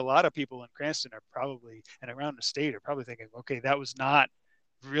I think a lot of people in Cranston are probably, and around the state, are probably thinking, okay, that was not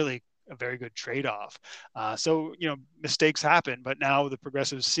really a very good trade-off. So, mistakes happen, but now the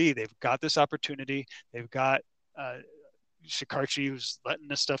progressives see they've got this opportunity. They've got Shikarchi, who's letting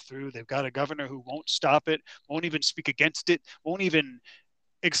this stuff through. They've got a governor who won't stop it, won't even speak against it, won't even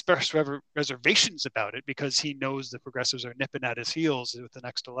express reservations about it, because he knows the progressives are nipping at his heels with the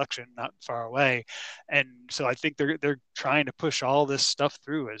next election not far away. And so I think they're trying to push all this stuff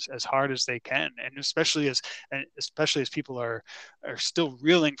through as hard as they can, and especially as people are still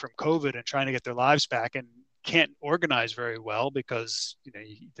reeling from COVID and trying to get their lives back and can't organize very well because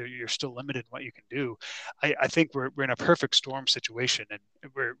you're still limited in what you can do. I think we're in a perfect storm situation, and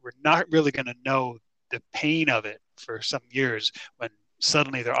we're not really going to know the pain of it for some years when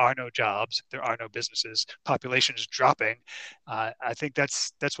suddenly there are no jobs, there are no businesses, population is dropping. I think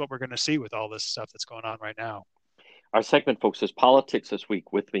that's what we're going to see with all this stuff that's going on right now. Our segment, folks, is Politics This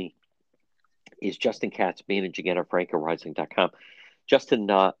Week. With me is Justin Katz, managing editor for anchorrising.com. Justin,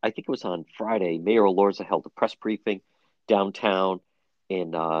 I think it was on Friday, Mayor Elorza held a press briefing downtown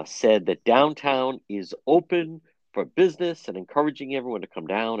and said that downtown is open for business and encouraging everyone to come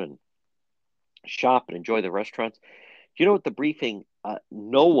down and shop and enjoy the restaurants. At the briefing,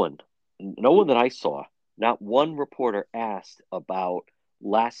 no one that I saw, not one reporter asked about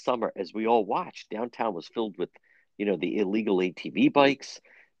last summer. As we all watched, downtown was filled with, the illegal ATV bikes.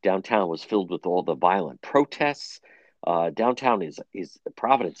 Downtown was filled with all the violent protests. Downtown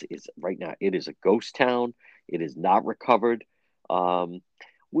Providence is right now, it is a ghost town. It is not recovered.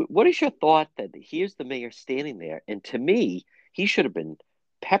 What is your thought that here's the mayor standing there? And to me, he should have been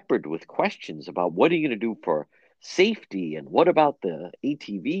peppered with questions about what are you going to do for safety, and what about the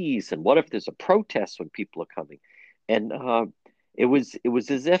ATVs, and what if there's a protest when people are coming? And it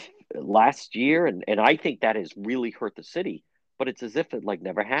was as if last year, and I think that has really hurt the city, but it's as if it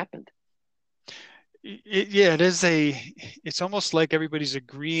never happened. It is it's almost like everybody's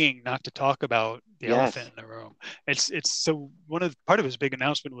agreeing not to talk about the elephant in the room. It's so part of his big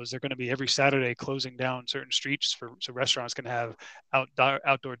announcement was they're going to be every Saturday closing down certain streets so restaurants can have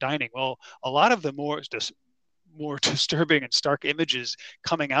outdoor dining. Well, a lot of the more disturbing and stark images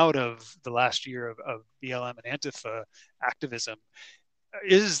coming out of the last year of BLM and Antifa activism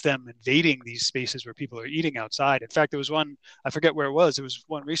is them invading these spaces where people are eating outside. In fact, there was one, I forget where it was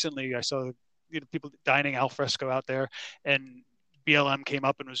one recently I saw, people dining al fresco out there, and BLM came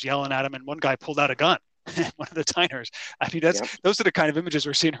up and was yelling at him, and one guy pulled out a gun. One of the diners. I mean, those are the kind of images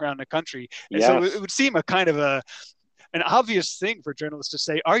we're seeing around the country. And so it would seem a kind of an obvious thing for journalists to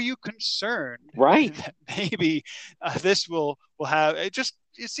say, are you concerned that maybe this will have it?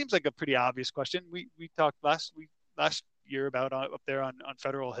 Seems like a pretty obvious question. We talked last year about up there on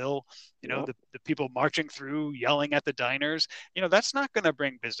Federal Hill, the people marching through, yelling at the diners. That's not going to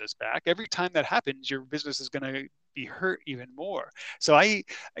bring business back. Every time that happens, your business is going to be hurt even more. So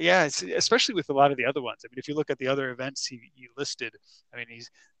especially with a lot of the other ones. I mean, if you look at the other events he listed, I mean,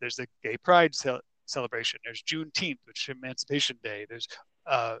 there's the Gay Pride celebration. There's Juneteenth, which is Emancipation Day. There's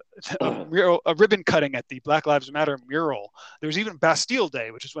a ribbon cutting at the Black Lives Matter mural. There's even Bastille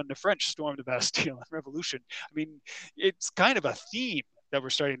Day, which is when the French stormed the Bastille in Revolution. I mean, it's kind of a theme that we're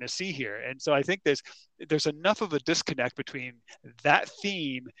starting to see here. And so I think there's enough of a disconnect between that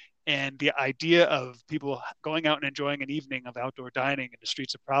theme and the idea of people going out and enjoying an evening of outdoor dining in the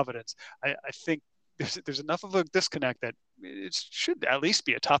streets of Providence. I think there's enough of a disconnect that it should at least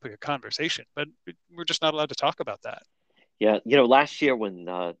be a topic of conversation, but we're just not allowed to talk about that. Yeah, last year when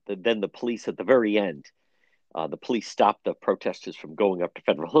the police at the very end, the police stopped the protesters from going up to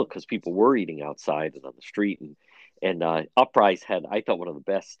Federal Hill because people were eating outside and on the street, and Uprise had, I thought, one of the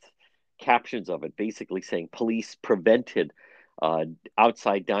best captions of it, basically saying police prevented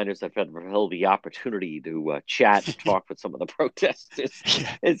outside diners at Federal Hill the opportunity to chat and talk with some of the protesters,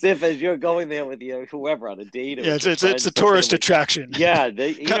 as you're going there with whoever on a date. It's a tourist attraction. Yeah,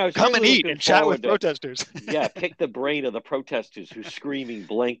 come and eat and chat with protesters. Pick the brain of the protesters who's screaming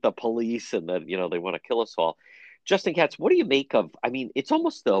 "blank the police" and that they want to kill us all. Justin Katz, what do you make of? I mean, it's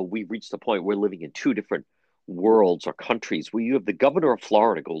almost though we've reached the point where we're living in two different worlds or countries, where you have the governor of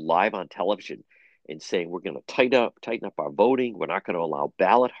Florida go live on television and saying we're going to tighten up our voting. We're not going to allow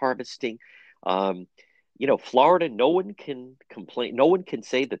ballot harvesting. Florida, no one can complain. No one can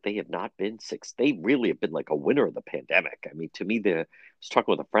say that they have not been sick. They really have been like a winner of the pandemic. I mean, to me, I was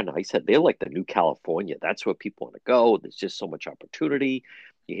talking with a friend. I said they're like the new California. That's where people want to go. There's just so much opportunity.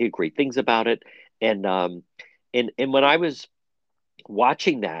 You hear great things about it. And when I was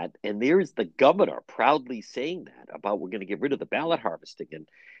watching that, and there's the governor proudly saying that about we're going to get rid of the ballot harvesting,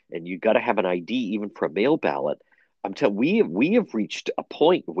 and you got to have an ID even for a mail ballot. I'm telling we have reached a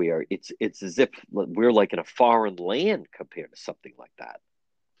point where it's as if we're like in a foreign land compared to something like that.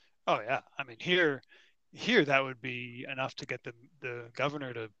 Oh yeah, I mean here that would be enough to get the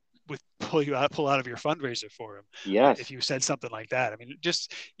governor to pull out of your fundraiser for him. Yes. If you said something like that. I mean,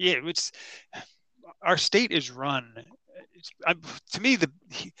 just it's our state is run. To me,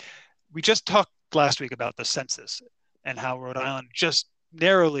 we just talked last week about the census and how Rhode Island just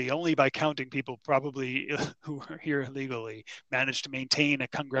narrowly, only by counting people probably who are here illegally, managed to maintain a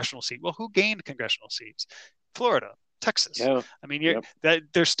congressional seat. Well, who gained congressional seats? Florida, Texas. Yeah. I mean,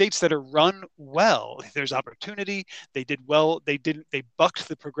 there's states that are run well. There's opportunity. They did well. They bucked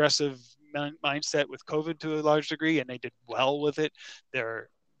the progressive mindset with COVID to a large degree, and they did well with it. They're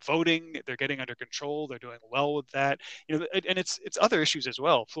voting, they're getting under control, they're doing well with that. And it's other issues as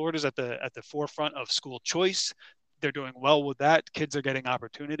well. Florida's at the forefront of school choice. They're doing well with that. Kids are getting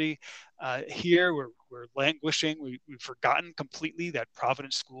opportunity. Here we're languishing. We've forgotten completely that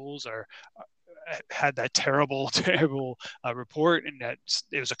Providence schools had that terrible report, and that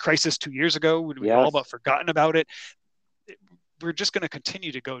it was a crisis 2 years ago. We've all but forgotten about it. We're just going to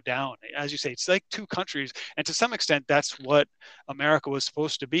continue to go down. As you say, it's like two countries, and to some extent, that's what America was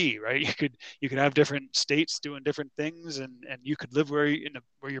supposed to be, right? You could have different states doing different things, and you could live where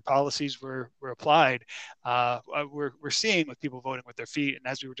your policies were applied. We're seeing with people voting with their feet, and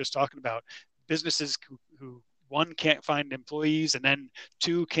as we were just talking about, businesses who one, can't find employees, and then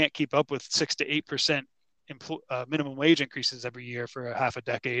two, can't keep up with 6 to 8% minimum wage increases every year for a half a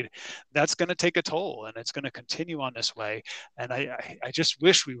decade. That's going to take a toll, and it's going to continue on this way. And I just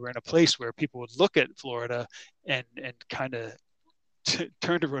wish we were in a place where people would look at Florida and kind of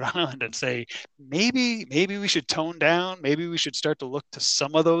turn to Rhode Island and say, maybe we should tone down. Maybe we should start to look to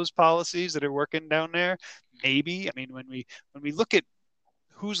some of those policies that are working down there. Maybe, I mean, when we look at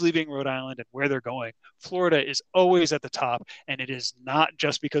who's leaving Rhode Island and where they're going, Florida is always at the top, and it is not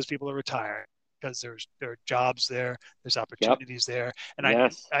just because people are retiring. Because there are jobs there, there's opportunities there,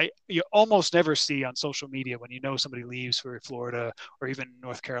 and you almost never see on social media when somebody leaves for Florida or even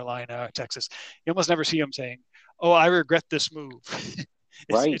North Carolina, Texas, you almost never see them saying, "Oh, I regret this move."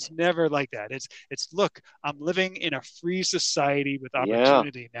 It's never like that. It's look, I'm living in a free society with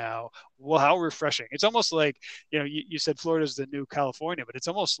opportunity now. Well, how refreshing. It's almost like, you said Florida's the new California, but it's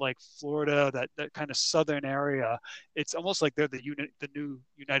almost like Florida, that kind of southern area. It's almost like they're the new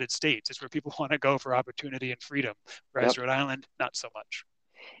United States. It's where people want to go for opportunity and freedom, whereas Rhode Island, not so much.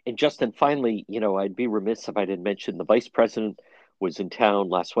 And Justin, finally, I'd be remiss if I didn't mention the vice president was in town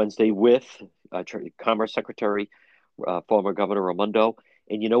last Wednesday with Commerce Secretary, former Governor Raimondo.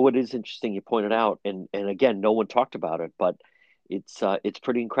 And what is interesting, you pointed out, and again, no one talked about it, but it's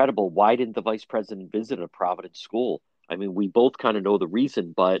pretty incredible. Why didn't the vice president visit a Providence school? I mean, we both kind of know the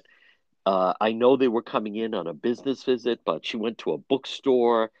reason, but I know they were coming in on a business visit, but she went to a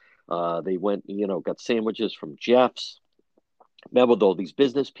bookstore. They went, got sandwiches from Jeff's, met with all these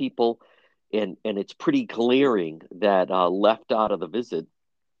business people, and it's pretty glaring that left out of the visit,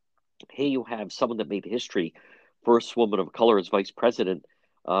 hey, you have someone that made history, first woman of color as vice president.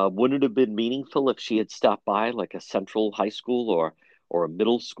 Wouldn't it have been meaningful if she had stopped by like a Central High School or a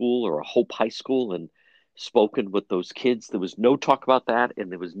middle school or a Hope High School and spoken with those kids? There was no talk about that,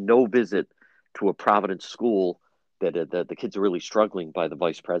 and there was no visit to a Providence school that the kids are really struggling by the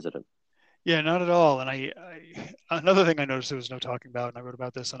vice president. Yeah, not at all. And I another thing I noticed there was no talking about, and I wrote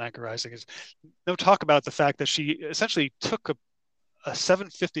about this on Anchor Rising, is no talk about the fact that she essentially took a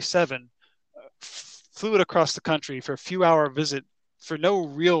 757, flew it across the country for a few-hour visit for no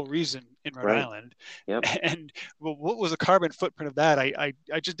real reason in Rhode Island. Yep. And what was the carbon footprint of that? I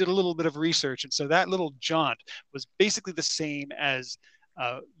just did a little bit of research. And so that little jaunt was basically the same as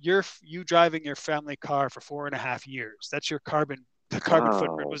you driving your family car for 4.5 years. That's your carbon. The carbon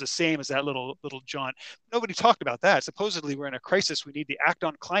footprint was the same as that little jaunt. Nobody talked about that. Supposedly we're in a crisis. We need to act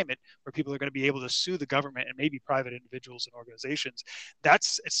on climate, where people are going to be able to sue the government and maybe private individuals and organizations.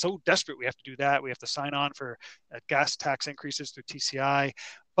 It's so desperate. We have to do that. We have to sign on for gas tax increases through TCI.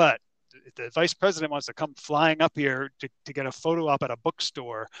 But the vice president wants to come flying up here to get a photo op at a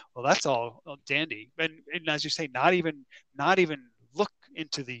bookstore. Well, that's all dandy. And as you say, not even look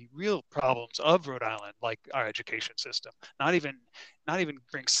into the real problems of Rhode Island, like our education system. Not even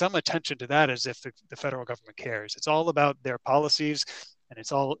bring some attention to that, as if the federal government cares. It's all about their policies, and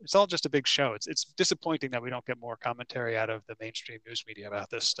it's all just a big show. It's disappointing that we don't get more commentary out of the mainstream news media about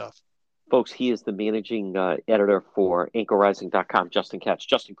this stuff. Folks, he is the managing editor for anchorrising.com, Justin Katz.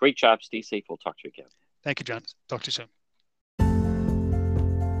 Justin, great job. Stay safe. We'll talk to you again. Thank you, John. Talk to you soon.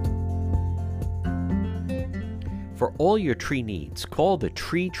 For all your tree needs, call the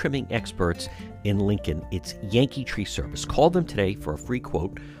tree trimming experts in Lincoln. It's Yankee Tree Service. Call them today for a free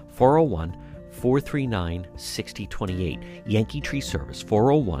quote, 401 401-439-6028. Yankee Tree Service,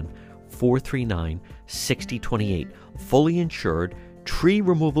 401-439-6028. Fully insured tree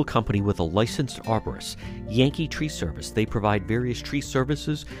removal company with a licensed arborist. Yankee Tree Service. They provide various tree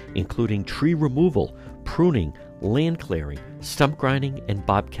services, including tree removal, pruning, land clearing, stump grinding, and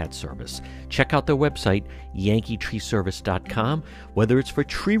bobcat service. Check out their website, yankeetreeservice.com. Whether it's for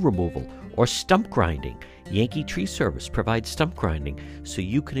tree removal or stump grinding, Yankee Tree Service provides stump grinding so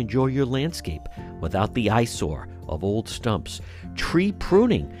you can enjoy your landscape without the eyesore of old stumps. Tree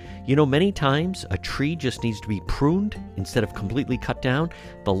pruning. You know, many times a tree just needs to be pruned instead of completely cut down.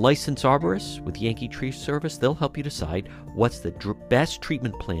 The licensed arborists with Yankee Tree Service, they'll help you decide what's the best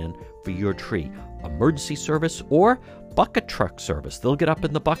treatment plan for your tree. Emergency service or bucket truck service. They'll get up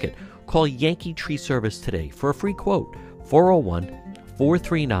in the bucket. Call Yankee Tree Service today for a free quote.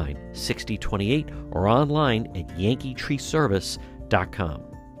 401-439-6028 or online at yankeetreeservice.com.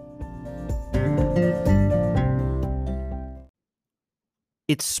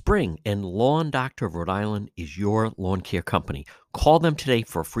 It's spring, and Lawn Doctor of Rhode Island is your lawn care company. Call them today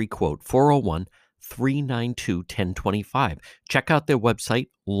for a free quote, 401-392-1025. Check out their website,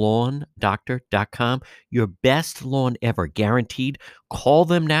 lawndoctor.com. Your best lawn ever, guaranteed. Call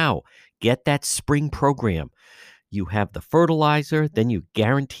them now. Get that spring program. You have the fertilizer, then you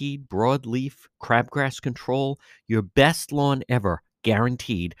guaranteed broadleaf crabgrass control. Your best lawn ever,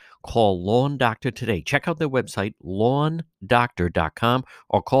 guaranteed. Call Lawn Doctor today. Check out their website, lawndoctor.com,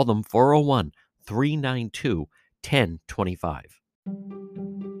 or call them 401-392-1025.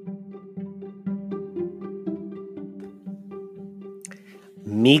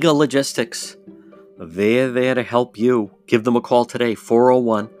 Mckee Logistics. They're there to help you. Give them a call today,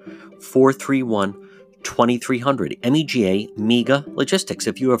 401-431-2300. MEGA, Mckee Logistics.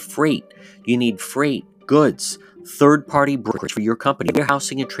 If you have freight, you need freight, goods, third-party brokerage for your company,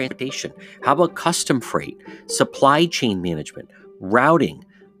 warehousing and transportation. How about custom freight, supply chain management, routing,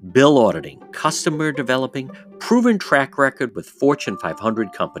 bill auditing, customer developing, proven track record with Fortune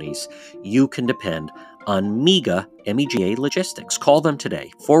 500 companies? You can depend on MEGA, MEGA Logistics. Call them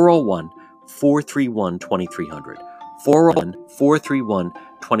today, 401-431-2300.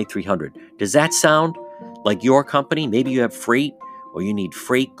 401-431-2300. Does that sound like your company? Maybe you have freight, or you need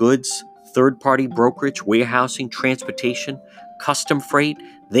freight, goods, third-party brokerage, warehousing, transportation, custom freight.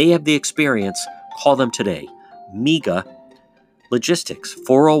 They have the experience. Call them today. MEGA Logistics,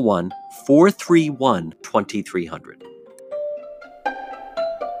 401-431-2300.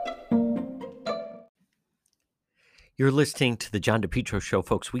 You're listening to the John DePietro Show,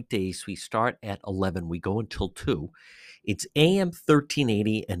 folks. Weekdays, we start at 11. We go until 2. It's AM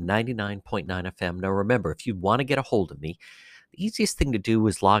 1380 and 99.9 FM. Now, remember, if you want to get a hold of me, the easiest thing to do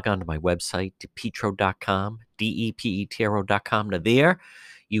is log on to my website, depetro.com, DEPETRO.com. Now, there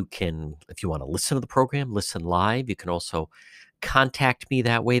you can, if you want to listen to the program, listen live. You can also contact me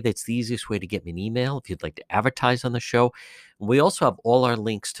that way. That's the easiest way to get me an email if you'd like to advertise on the show. We also have all our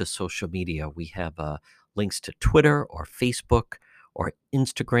links to social media. We have links to Twitter or Facebook or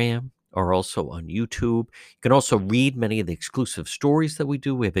Instagram, or also on YouTube. You can also read many of the exclusive stories that we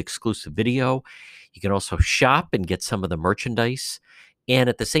do. We have exclusive video. You can also shop and get some of the merchandise. And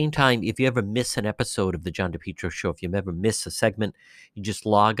at the same time, if you ever miss an episode of the John DePietro Show, if you ever miss a segment, you just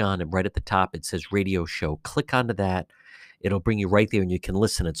log on, and right at the top it says radio show. Click onto that. It'll bring you right there and you can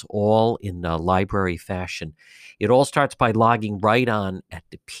listen. It's all in library fashion. It all starts by logging right on at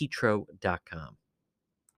depetro.com.